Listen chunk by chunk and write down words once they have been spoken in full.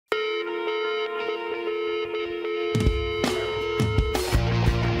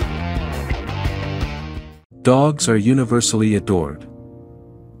Dogs are universally adored.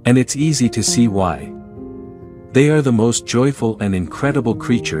 And it's easy to see why. They are the most joyful and incredible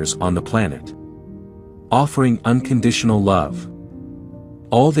creatures on the planet, offering unconditional love.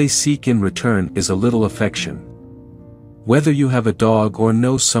 All they seek in return is a little affection. Whether you have a dog or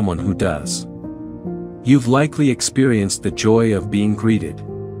know someone who does, you've likely experienced the joy of being greeted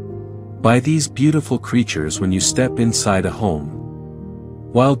by these beautiful creatures when you step inside a home.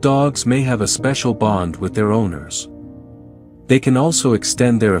 While dogs may have a special bond with their owners, they can also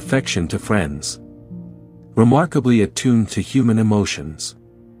extend their affection to friends. Remarkably attuned to human emotions,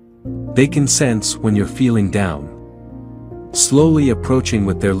 they can sense when you're feeling down. Slowly approaching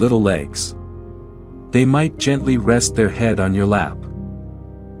with their little legs, they might gently rest their head on your lap,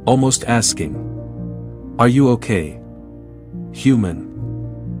 almost asking, "Are you okay, human?"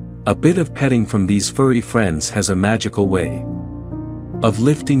 A bit of petting from these furry friends has a magical way of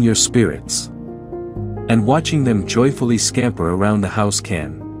lifting your spirits, and watching them joyfully scamper around the house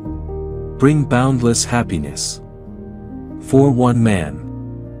can bring boundless happiness. For one man,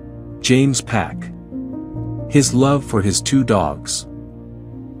 James Pack, his love for his two dogs,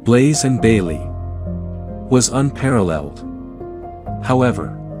 Blaze and Bailey, was unparalleled.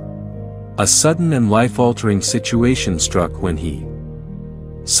 However, a sudden and life-altering situation struck when he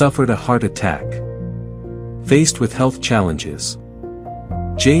suffered a heart attack. Faced with health challenges,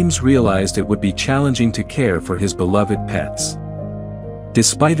 James realized it would be challenging to care for his beloved pets.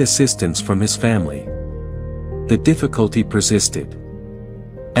 Despite assistance from his family, the difficulty persisted,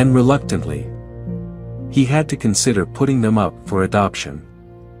 and reluctantly, he had to consider putting them up for adoption.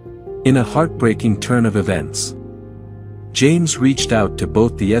 In a heartbreaking turn of events, James reached out to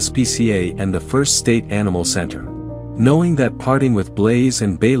both the SPCA and the First State Animal Center, knowing that parting with Blaze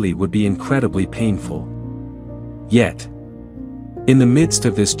and Bailey would be incredibly painful. Yet, in the midst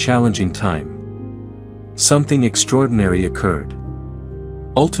of this challenging time, something extraordinary occurred,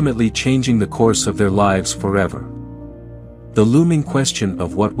 ultimately changing the course of their lives forever. The looming question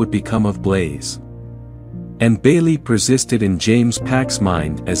of what would become of Blaze and Bailey persisted in James Pack's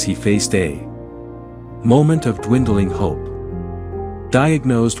mind as he faced a moment of dwindling hope.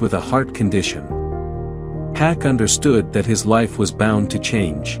 Diagnosed with a heart condition, Pack understood that his life was bound to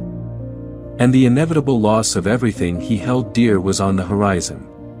change, and the inevitable loss of everything he held dear was on the horizon.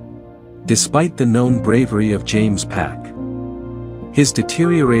 Despite the known bravery of James Pack, his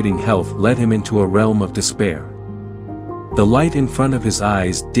deteriorating health led him into a realm of despair. The light in front of his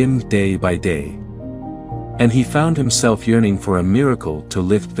eyes dimmed day by day, and he found himself yearning for a miracle to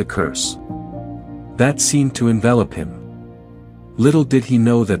lift the curse that seemed to envelop him. Little did he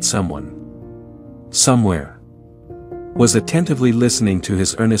know that someone, somewhere, was attentively listening to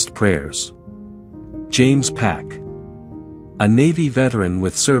his earnest prayers. James Pack, a Navy veteran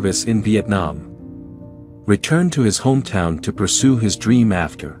with service in Vietnam, returned to his hometown to pursue his dream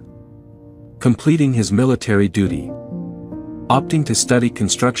after completing his military duty. Opting to study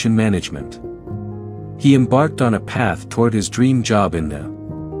construction management, he embarked on a path toward his dream job in the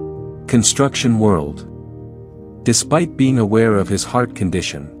construction world. Despite being aware of his heart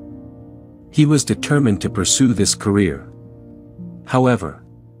condition, he was determined to pursue this career. However,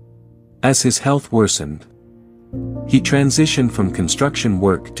 as his health worsened, he transitioned from construction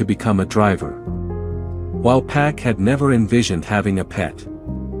work to become a driver. While Pack had never envisioned having a pet,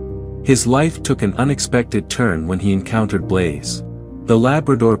 his life took an unexpected turn when he encountered Blaze, the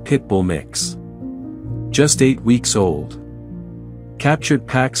Labrador Pit Bull mix. Just 8 weeks old, captured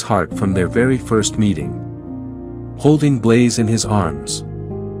Pack's heart from their very first meeting. Holding Blaze in his arms,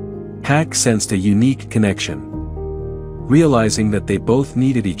 Pack sensed a unique connection, realizing that they both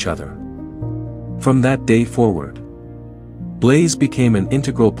needed each other. From that day forward, Blaze became an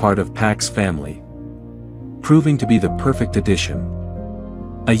integral part of Pack's family, proving to be the perfect addition.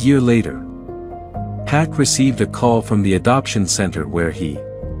 A year later, Pack received a call from the adoption center where he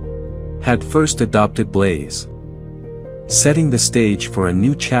had first adopted Blaze, setting the stage for a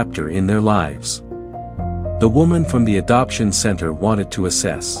new chapter in their lives. The woman from the adoption center wanted to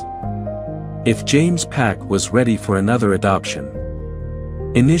assess if James Pack was ready for another adoption.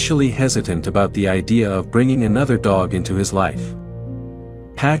 Initially hesitant about the idea of bringing another dog into his life,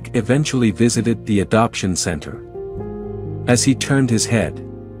 Pack eventually visited the adoption center. As he turned his head,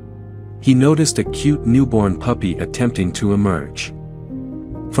 he noticed a cute newborn puppy attempting to emerge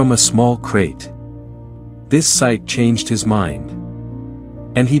from a small crate. This sight changed his mind,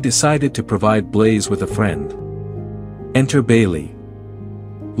 and he decided to provide Blaze with a friend. Enter Bailey.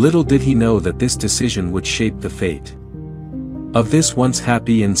 Little did he know that this decision would shape the fate of this once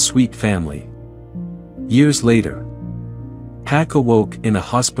happy and sweet family. Years later, Pack awoke in a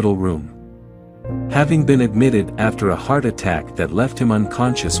hospital room, having been admitted after a heart attack that left him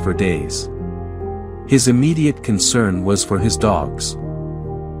unconscious for days. His immediate concern was for his dogs.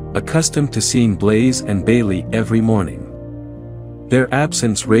 Accustomed to seeing Blaze and Bailey every morning, their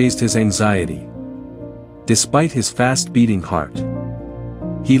absence raised his anxiety. Despite his fast-beating heart,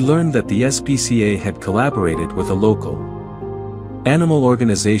 he learned that the SPCA had collaborated with a local animal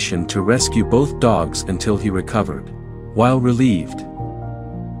organization to rescue both dogs until he recovered. While relieved,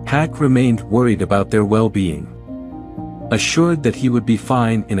 Pack remained worried about their well-being, assured that he would be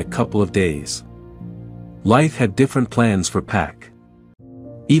fine in a couple of days. Life had different plans for Pack.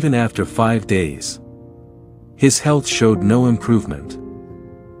 Even after 5 days, his health showed no improvement,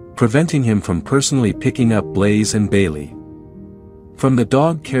 preventing him from personally picking up Blaze and Bailey from the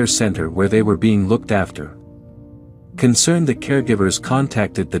dog care center where they were being looked after. Concerned, the caregivers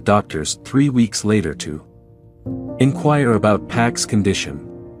contacted the doctors 3 weeks later to inquire about Pack's condition.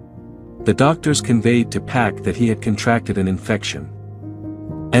 The doctors conveyed to Pack that he had contracted an infection,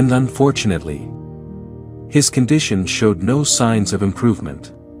 and unfortunately, his condition showed no signs of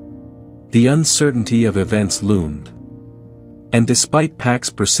improvement. The uncertainty of events loomed, and despite Pack's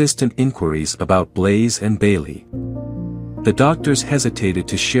persistent inquiries about Blaze and Bailey, the doctors hesitated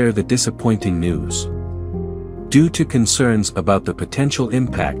to share the disappointing news. Due to concerns about the potential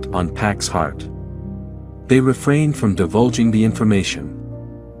impact on Pack's heart, they refrained from divulging the information.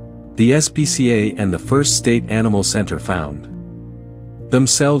 The SPCA and the First State Animal Center found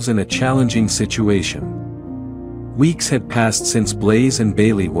themselves in a challenging situation. Weeks had passed since Blaze and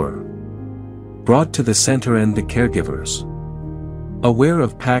Bailey were brought to the center, and the caregivers, aware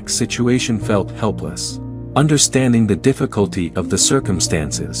of Pack's situation, felt helpless. Understanding the difficulty of the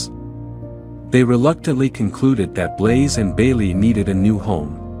circumstances, they reluctantly concluded that Blaze and Bailey needed a new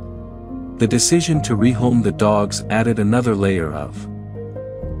home. The decision to rehome the dogs added another layer of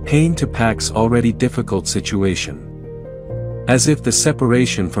pain to Pack's already difficult situation. As if the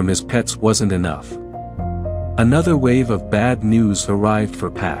separation from his pets wasn't enough, another wave of bad news arrived for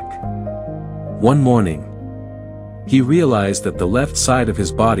Pack. One morning, he realized that the left side of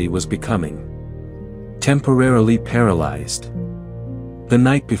his body was becoming temporarily paralyzed. The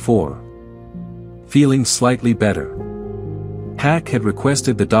night before, feeling slightly better, Pack had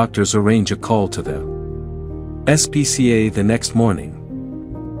requested the doctors arrange a call to the SPCA the next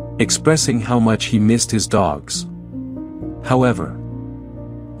morning, expressing how much he missed his dogs. However,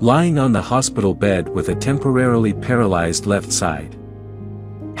 lying on the hospital bed with a temporarily paralyzed left side,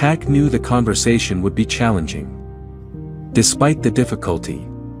 Pack knew the conversation would be challenging. Despite the difficulty,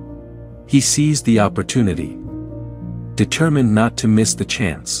 he seized the opportunity, determined not to miss the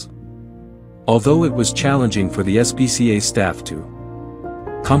chance. Although it was challenging for the SPCA staff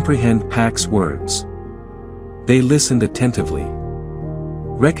to comprehend Pack's words, they listened attentively,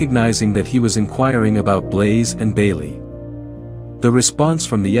 recognizing that he was inquiring about Blaze and Bailey. The response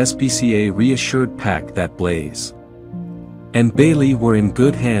from the SPCA reassured Pack that Blaze and Bailey were in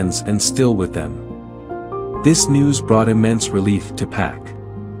good hands and still with them. This news brought immense relief to Pack,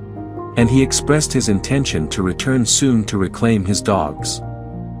 and he expressed his intention to return soon to reclaim his dogs.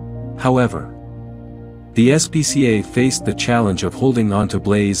 However, the SPCA faced the challenge of holding on to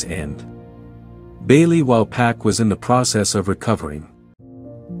Blaze and Bailey while Pack was in the process of recovering.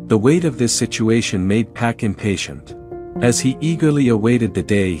 The weight of this situation made Pack impatient, as he eagerly awaited the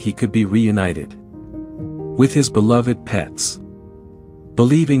day he could be reunited with his beloved pets.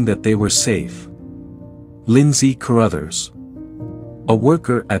 Believing that they were safe, Lindsay Carruthers, a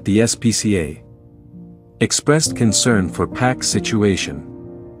worker at the SPCA, expressed concern for Pack's situation,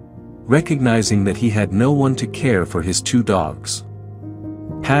 recognizing that he had no one to care for his 2 dogs.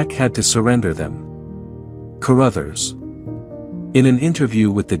 Pack had to surrender them. Carruthers, in an interview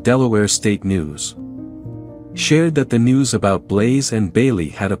with the Delaware State News, shared that the news about Blaze and Bailey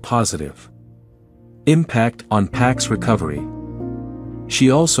had a positive impact on Pack's recovery.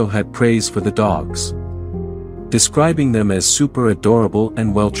 She also had praise for the dogs, describing them as super adorable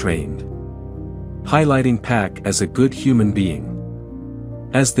and well-trained, highlighting Pack as a good human being.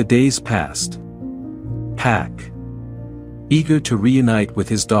 As the days passed, Pack, eager to reunite with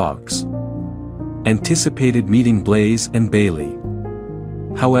his dogs, anticipated meeting Blaze and Bailey.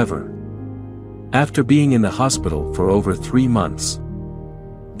 However, after being in the hospital for over 3 months,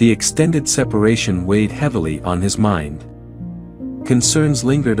 the extended separation weighed heavily on his mind. Concerns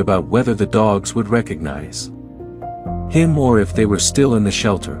lingered about whether the dogs would recognize him or if they were still in the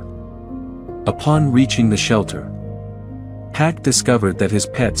shelter. Upon reaching the shelter, Pack discovered that his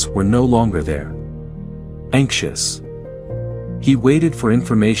pets were no longer there. Anxious, he waited for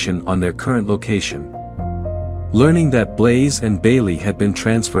information on their current location. Learning that Blaze and Bailey had been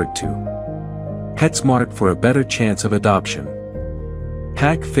transferred to PetSmart for a better chance of adoption.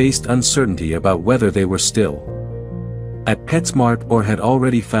 Pack faced uncertainty about whether they were still at PetSmart or had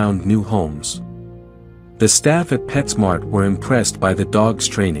already found new homes. The staff at PetSmart were impressed by the dog's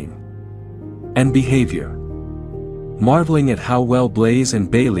training and behavior, marveling at how well Blaze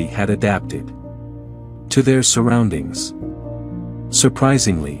and Bailey had adapted to their surroundings.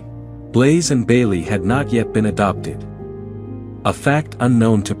 Surprisingly, Blaze and Bailey had not yet been adopted, a fact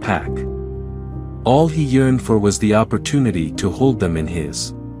unknown to Pack. All he yearned for was the opportunity to hold them in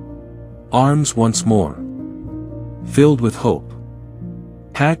his arms once more. Filled with hope,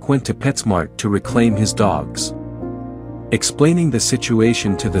 Pack went to PetSmart to reclaim his dogs, explaining the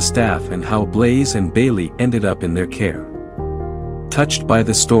situation to the staff and how Blaze and Bailey ended up in their care. Touched by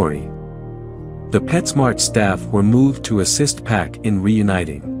the story, the PetSmart staff were moved to assist Pack in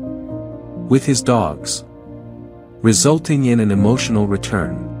reuniting with his dogs, resulting in an emotional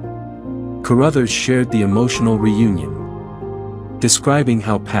return. Carruthers shared the emotional reunion, describing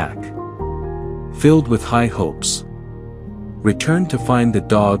how Pack, filled with high hopes, returned to find the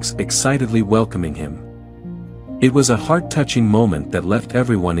dogs excitedly welcoming him. It was a heart-touching moment that left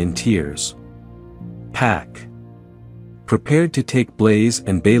everyone in tears. Pack, prepared to take Blaze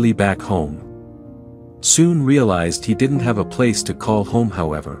and Bailey back home, soon realized he didn't have a place to call home.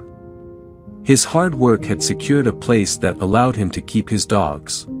 However, his hard work had secured a place that allowed him to keep his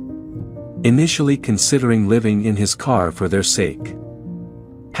dogs, initially considering living in his car for their sake.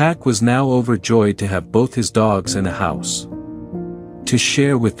 Pack was now overjoyed to have both his dogs and a house to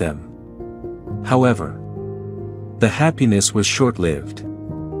share with them. However, the happiness was short-lived.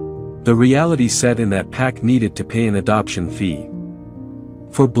 The reality set in that Pack needed to pay an adoption fee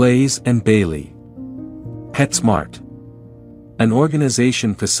for Blaze and Bailey. PetSmart, an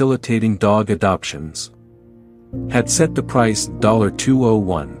organization facilitating dog adoptions, had set the price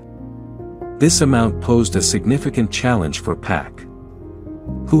 $201. This amount posed a significant challenge for Pack,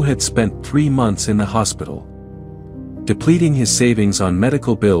 who had spent 3 months in the hospital, depleting his savings on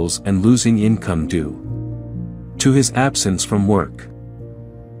medical bills and losing income due to his absence from work.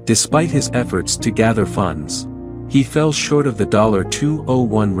 Despite his efforts to gather funds, he fell short of the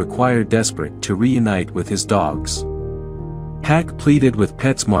 $201 required, desperate to reunite with his dogs. Pack pleaded with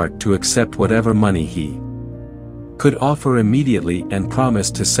PetSmart to accept whatever money he could offer immediately and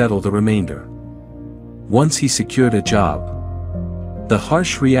promised to settle the remainder once he secured a job. The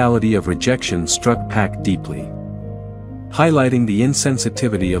harsh reality of rejection struck Pack deeply, highlighting the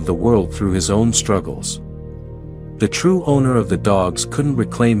insensitivity of the world through his own struggles. The true owner of the dogs couldn't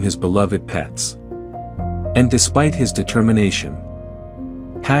reclaim his beloved pets, and despite his determination,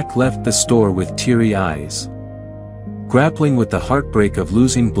 Pack left the store with teary eyes, grappling with the heartbreak of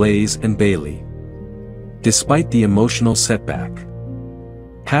losing Blaze and Bailey. Despite the emotional setback,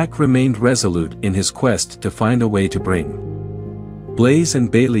 Pack remained resolute in his quest to find a way to bring Blaze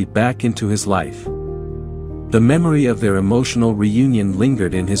and Bailey back into his life. The memory of their emotional reunion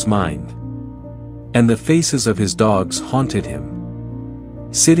lingered in his mind, and the faces of his dogs haunted him.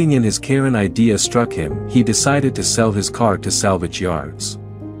 Sitting in his car, an idea struck him. He decided to sell his car to salvage yards.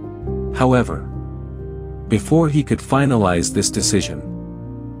 However, before he could finalize this decision,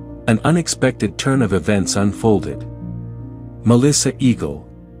 an unexpected turn of events unfolded. Melissa Eagle,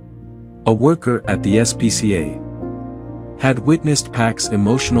 a worker at the SPCA, had witnessed Pack's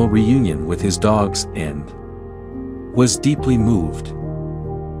emotional reunion with his dogs and was deeply moved.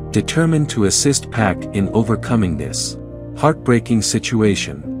 Determined to assist Pack in overcoming this heartbreaking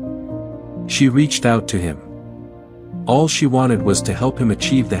situation, she reached out to him. All she wanted was to help him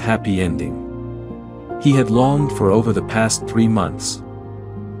achieve the happy ending he had longed for over the past 3 months.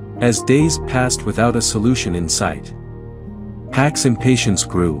 As days passed without a solution in sight, Pack's impatience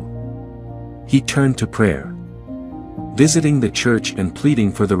grew. He turned to prayer, visiting the church and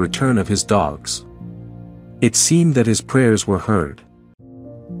pleading for the return of his dogs. It seemed that his prayers were heard,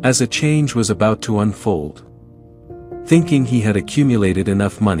 as a change was about to unfold. Thinking he had accumulated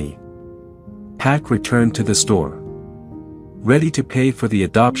enough money, Pack returned to the store, ready to pay for the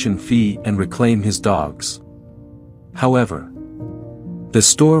adoption fee and reclaim his dogs. However, the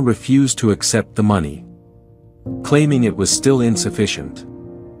store refused to accept the money, claiming it was still insufficient.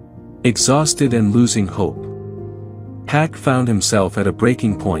 Exhausted and losing hope, Pack found himself at a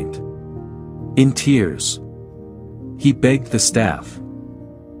breaking point. In tears, he begged the staff,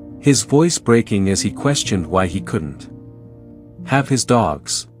 his voice breaking as he questioned why he couldn't have his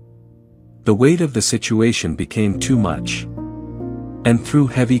dogs. The weight of the situation became too much, and through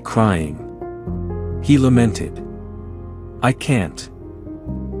heavy crying, he lamented, I can't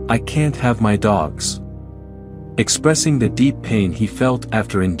have my dogs," expressing the deep pain he felt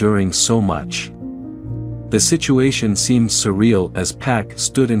after enduring so much. The situation seemed surreal as Pac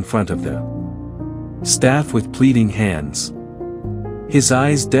stood in front of the staff with pleading hands, his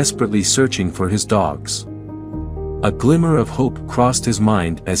eyes desperately searching for his dogs. A glimmer of hope crossed his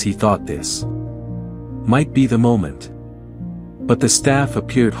mind as he thought this might be the moment. But the staff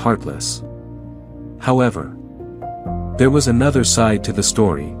appeared heartless. However, there was another side to the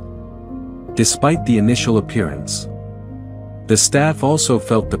story. Despite the initial appearance, the staff also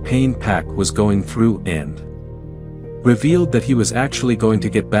felt the pain Pac was going through and revealed that he was actually going to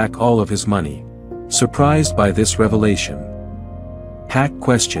get back all of his money. Surprised by this revelation, Pac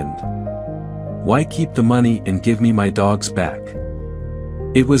questioned, "Why keep the money and give me my dogs back?"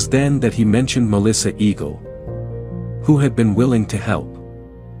 It was then that he mentioned Melissa Eagle, who had been willing to help.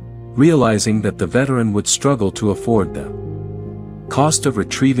 Realizing that the veteran would struggle to afford the cost of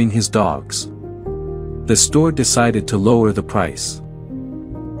retrieving his dogs, the store decided to lower the price.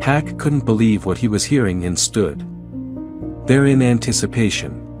 Pac couldn't believe what he was hearing and stood there in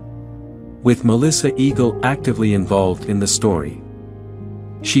anticipation, with Melissa Eagle actively involved in the story.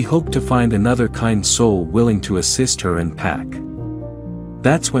 She hoped to find another kind soul willing to assist her and Pac.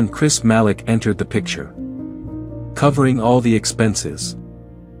 That's when Chris Malick entered the picture, covering all the expenses.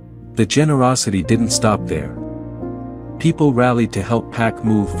 The generosity didn't stop there. People rallied to help Pac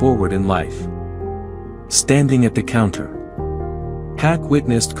move forward in life. Standing at the counter, Pac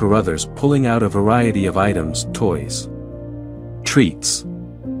witnessed Carruthers pulling out a variety of items: toys, treats,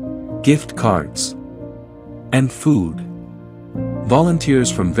 gift cards, and food.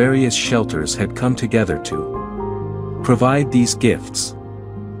 Volunteers from various shelters had come together to provide these gifts.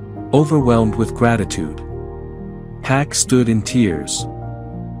 Overwhelmed with gratitude, Pac stood in tears,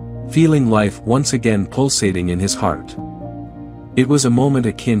 feeling life once again pulsating in his heart. It was a moment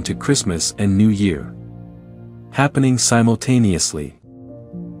akin to Christmas and New Year, happening simultaneously.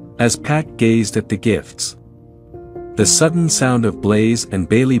 As Pac gazed at the gifts, the sudden sound of Blaze and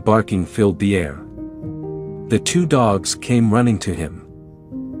Bailey barking filled the air. The two dogs came running to him,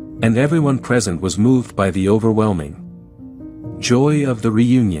 and everyone present was moved by the overwhelming joy of the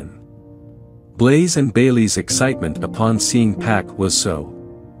reunion. Blaze and Bailey's excitement upon seeing Pac was so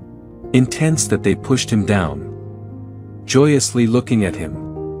intense that they pushed him down, joyously looking at him.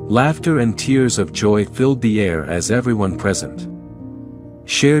 Laughter and tears of joy filled the air as everyone present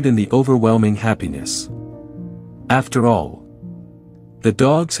shared in the overwhelming happiness. After all, the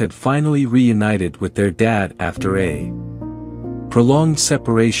dogs had finally reunited with their dad after a prolonged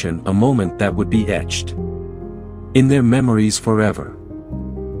separation, a moment that would be etched in their memories forever.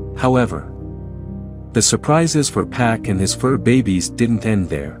 However, the surprises for Pac and his fur babies didn't end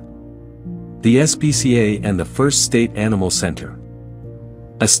there. The SPCA and the First State Animal Center,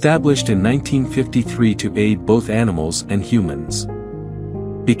 established in 1953 to aid both animals and humans,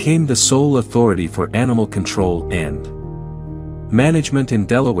 became the sole authority for animal control and management in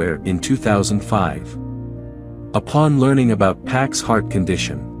Delaware in 2005. Upon learning about Pac's heart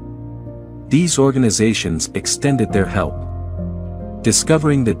condition, these organizations extended their help,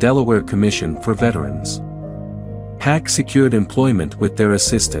 discovering the Delaware Commission for Veterans. Pac secured employment with their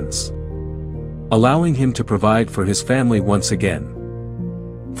assistance, allowing him to provide for his family once again.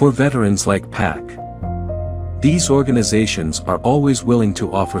 For veterans like Pac, these organizations are always willing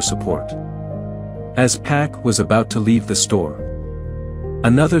to offer support. As Pac was about to leave the store,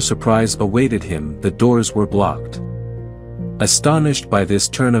 another surprise awaited him. The doors were blocked. Astonished by this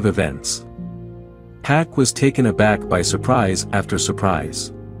turn of events, Pac was taken aback by surprise after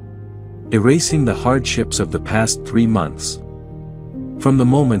surprise, erasing the hardships of the past 3 months. From the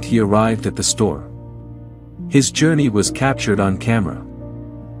moment he arrived at the store, his journey was captured on camera,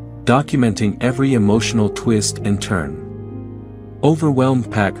 documenting every emotional twist and turn. Overwhelmed,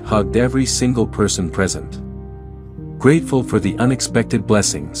 Pac hugged every single person present, grateful for the unexpected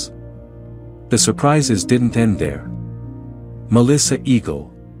blessings. The surprises didn't end there. Melissa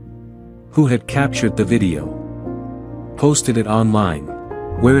Eagle, who had captured the video, posted it online,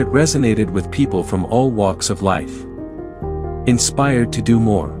 where it resonated with people from all walks of life. Inspired to do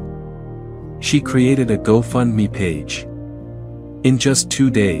more, she created a GoFundMe page. In just 2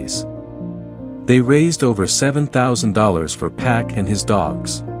 days, they raised over $7,000 for Pac and his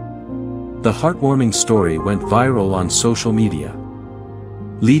dogs. The heartwarming story went viral on social media,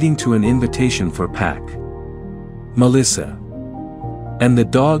 leading to an invitation for Pac, Melissa, and the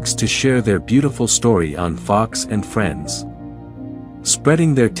dogs to share their beautiful story on Fox and Friends,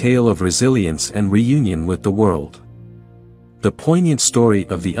 spreading their tale of resilience and reunion with the world. The poignant story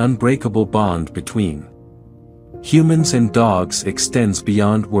of the unbreakable bond between humans and dogs extends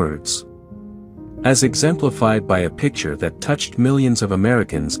beyond words, as exemplified by a picture that touched millions of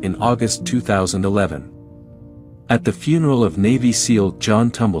Americans in August 2011. At the funeral of Navy SEAL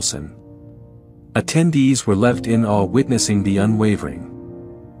John Tumbleson, attendees were left in awe witnessing the unwavering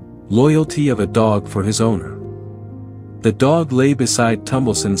loyalty of a dog for his owner. The dog lay beside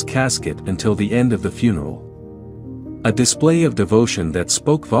Tumbleson's casket until the end of the funeral. A display of devotion that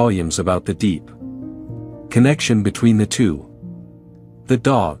spoke volumes about the deep connection between the two. The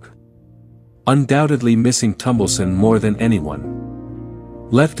dog, undoubtedly missing Tumbleson more than anyone,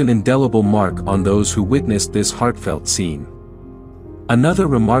 left an indelible mark on those who witnessed this heartfelt scene. Another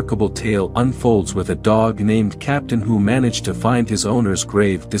remarkable tale unfolds with a dog named Captain who managed to find his owner's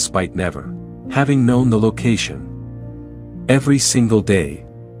grave despite never having known the location. Every single day,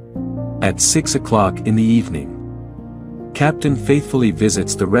 at 6 o'clock in the evening, Captain faithfully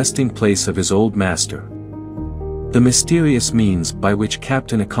visits the resting place of his old master. The mysterious means by which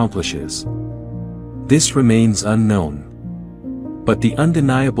Captain accomplishes this remains unknown. But the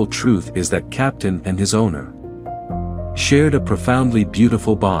undeniable truth is that Captain and his owner shared a profoundly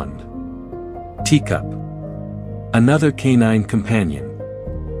beautiful bond. Teacup, another canine companion,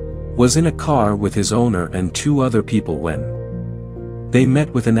 was in a car with his owner and two other people when they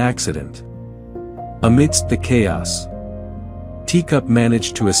met with an accident. Amidst the chaos, Teacup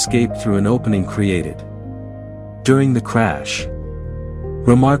managed to escape through an opening created during the crash.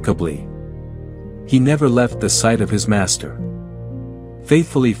 Remarkably, he never left the sight of his master,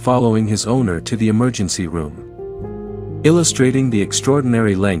 faithfully following his owner to the emergency room, illustrating the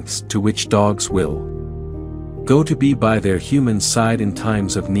extraordinary lengths to which dogs will go to be by their human side in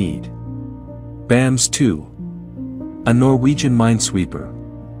times of need. Bams 2, a Norwegian minesweeper,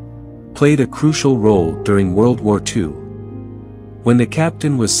 played a crucial role during World War II. When the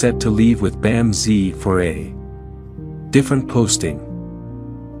captain was set to leave with Bam Z for a different posting,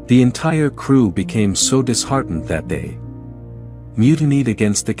 the entire crew became so disheartened that they mutinied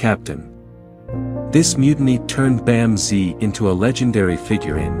against the captain. This mutiny turned Bam Z into a legendary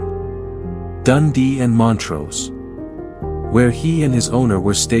figure in Dundee and Montrose, where he and his owner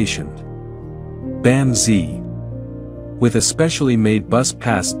were stationed. Bam Z, with a specially made bus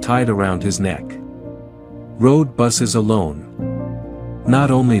pass tied around his neck, rode buses alone.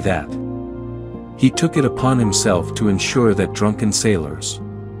 Not only that, he took it upon himself to ensure that drunken sailors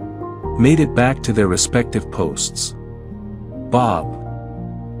made it back to their respective posts. Bob,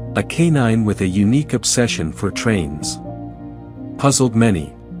 a canine with a unique obsession for trains, puzzled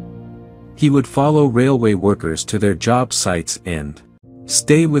many. He would follow railway workers to their job sites and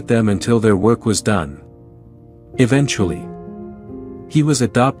stay with them until their work was done. Eventually, he was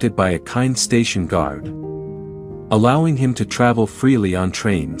adopted by a kind station guard, allowing him to travel freely on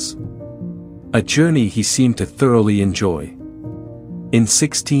trains, a journey he seemed to thoroughly enjoy. In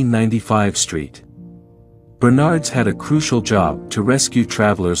 1695 Street, Bernards had a crucial job to rescue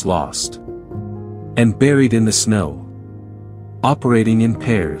travelers lost and buried in the snow. Operating in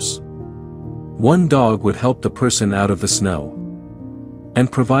pairs, one dog would help the person out of the snow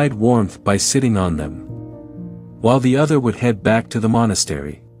and provide warmth by sitting on them, while the other would head back to the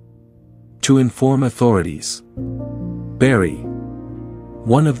monastery to inform authorities. Barry,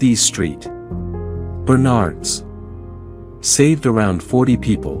 one of these street Bernards, saved around 40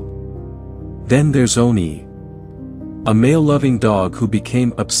 people. Then there's Oni, a male-loving dog who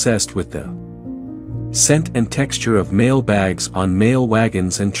became obsessed with the scent and texture of mail bags on mail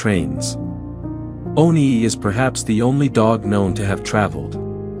wagons and trains. Oni is perhaps the only dog known to have traveled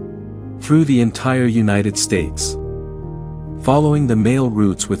through the entire United States, following the mail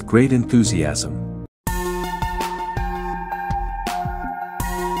routes with great enthusiasm.